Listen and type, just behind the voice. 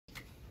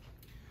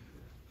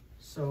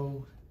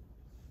So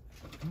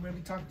I'm going to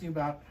be talking to you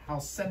about how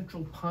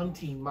central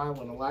pontine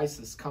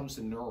myelinolysis comes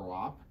in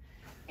neuro-op,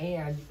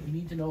 and you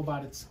need to know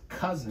about its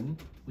cousin,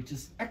 which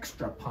is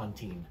extra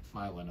pontine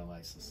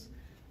myelinolysis.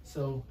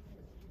 So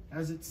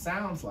as it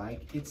sounds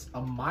like, it's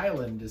a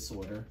myelin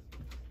disorder,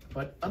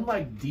 but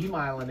unlike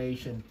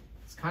demyelination,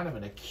 it's kind of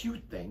an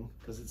acute thing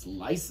because it's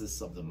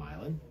lysis of the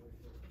myelin.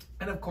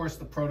 And of course,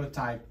 the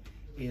prototype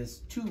is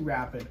too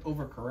rapid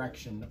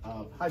overcorrection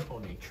of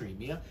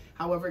hyponatremia.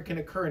 However, it can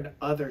occur in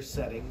other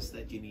settings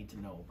that you need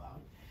to know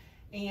about.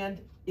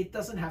 And it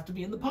doesn't have to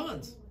be in the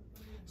pons.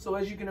 So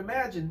as you can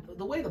imagine,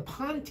 the way the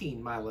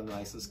pontine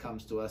myelinolysis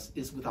comes to us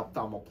is with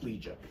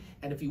ophthalmoplegia.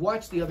 And if you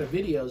watch the other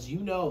videos, you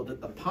know that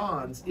the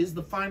pons is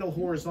the final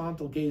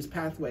horizontal gaze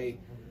pathway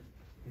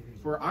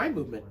for eye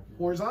movement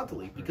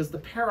horizontally, because the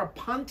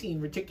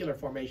parapontine reticular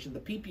formation, the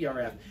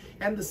PPRF,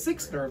 and the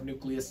sixth nerve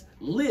nucleus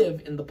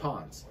live in the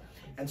pons.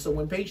 And so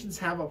when patients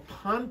have a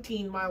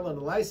pontine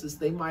myelinolysis,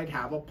 they might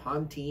have a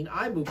pontine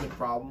eye movement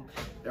problem.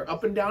 Their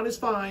up and down is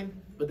fine,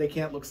 but they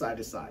can't look side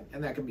to side.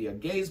 And that can be a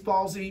gaze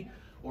palsy,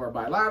 or a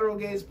bilateral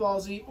gaze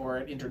palsy, or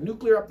an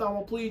internuclear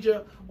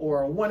ophthalmoplegia,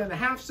 or a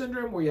 1.5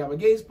 syndrome where you have a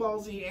gaze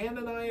palsy and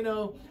an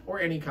INO, or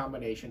any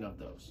combination of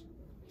those.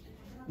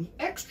 The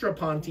extra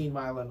pontine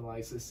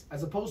myelinolysis,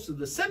 as opposed to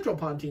the central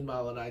pontine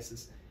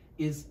myelinolysis,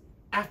 is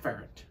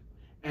afferent.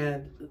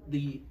 And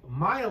the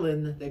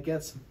myelin that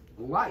gets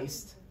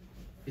lysed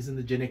is in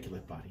the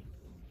geniculate body.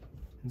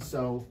 And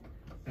so,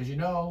 as you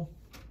know,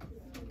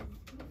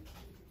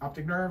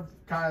 optic nerve,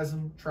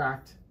 chiasm,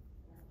 tract,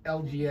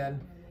 LGN.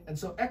 And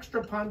so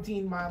extra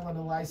pontine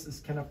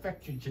myelinolysis can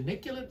affect your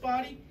geniculate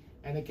body,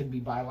 and it can be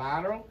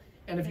bilateral.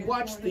 And if you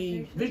watch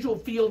the visual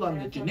field on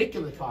the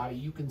geniculate body,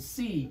 you can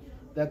see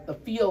that the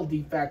field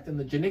defect in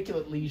the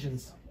geniculate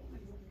lesions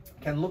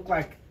can look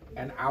like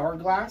an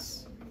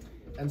hourglass.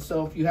 And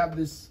so if you have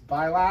this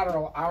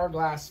bilateral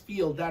hourglass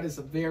field, that is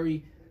a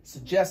very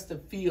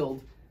suggestive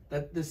field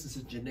that this is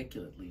a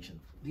geniculate lesion.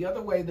 The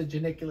other way the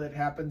geniculate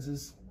happens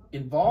is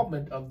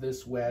involvement of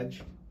this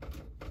wedge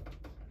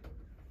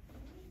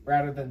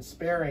rather than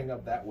sparing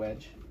of that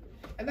wedge.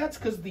 And that's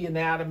because the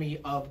anatomy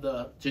of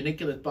the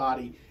geniculate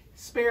body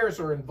spares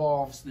or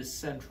involves this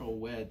central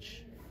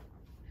wedge,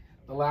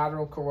 the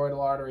lateral choroidal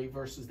artery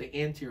versus the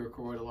anterior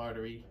choroidal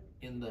artery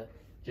in the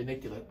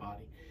geniculate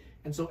body.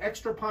 And so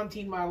extra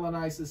pontine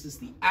myelinolysis is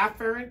the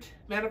afferent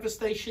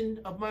manifestation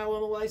of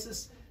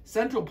myelinolysis.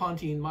 Central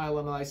pontine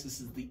myelinolysis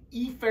is the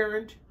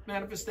efferent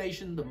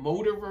manifestation, the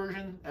motor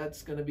version.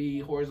 That's going to be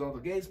horizontal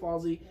gaze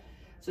palsy.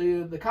 So you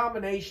have the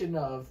combination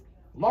of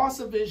loss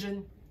of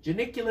vision,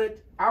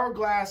 geniculate,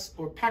 hourglass,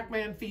 or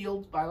Pac-Man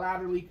field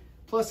bilaterally,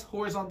 plus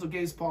horizontal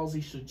gaze palsy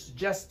should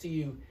suggest to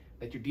you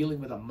that you're dealing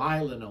with a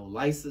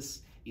myelinolysis,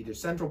 either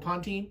central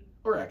pontine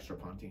or extra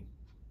pontine.